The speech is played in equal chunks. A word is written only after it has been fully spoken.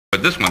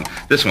But this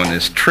one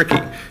is tricky.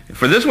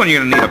 For this one,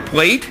 you're going to need a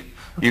plate.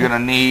 You're going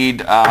to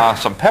need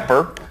some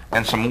pepper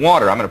and some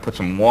water. I'm going to put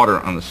some water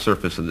on the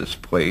surface of this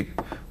plate.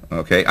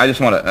 Okay. I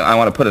want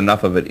to put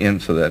enough of it in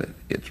so that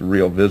it's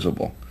real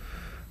visible.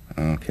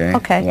 Okay.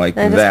 Okay. Like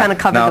and that. Just kind of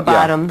cover the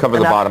bottom. Yeah, cover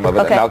the bottom of it.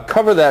 Okay. Now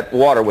cover that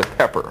water with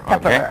pepper.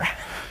 Pepper. Okay.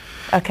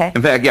 Okay.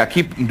 In fact, yeah,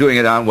 keep doing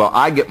it on. Well,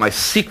 I get my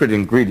secret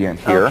ingredient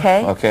here.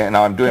 Okay. Okay. And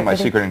now I'm doing my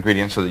secret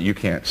ingredient so that you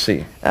can't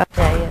see.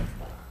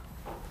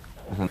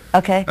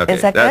 Okay. Okay.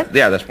 Is that good?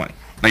 Yeah, that's fine.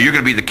 Now you're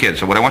going to be the kid,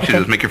 so what I want you to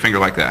do is make your finger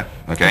like that,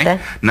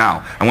 okay?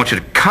 Now, I want you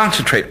to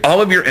concentrate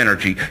all of your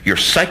energy, your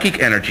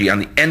psychic energy, on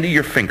the end of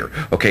your finger,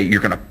 okay?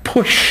 You're going to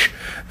push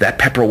that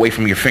pepper away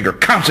from your finger.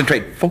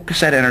 Concentrate.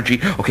 Focus that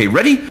energy. Okay,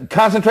 ready?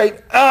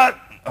 Concentrate.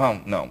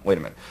 Oh, no, wait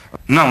a minute.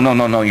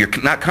 No, you're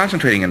not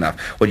concentrating enough.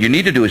 What you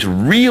need to do is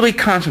really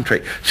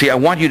concentrate. See, I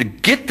want you to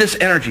get this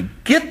energy,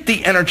 get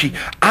the energy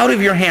out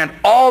of your hand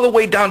all the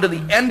way down to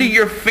the end of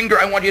your finger.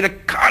 I want you to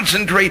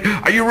concentrate.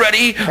 Are you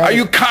ready? Right. Are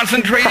you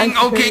concentrating?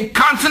 Okay,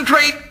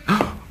 concentrate.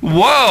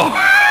 Whoa.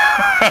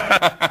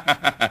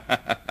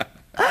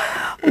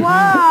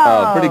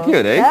 Wow. Oh, pretty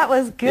good, eh? That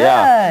was good.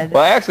 Yeah.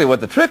 Well, actually, what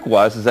the trick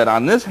was is that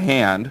on this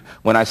hand,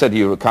 when I said to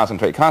you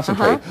concentrate,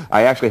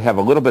 I actually have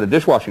a little bit of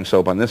dishwashing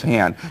soap on this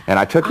hand, and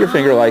I took your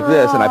finger like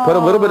this, and I put a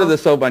little bit of the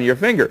soap on your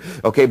finger.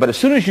 Okay, but as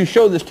soon as you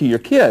show this to your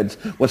kids,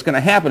 what's going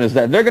to happen is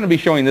that they're going to be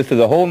showing this to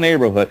the whole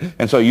neighborhood,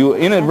 and so you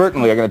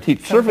inadvertently are going to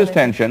teach surface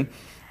tension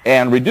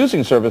and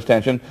reducing surface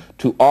tension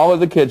to all of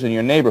the kids in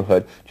your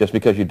neighborhood just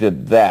because you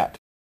did that.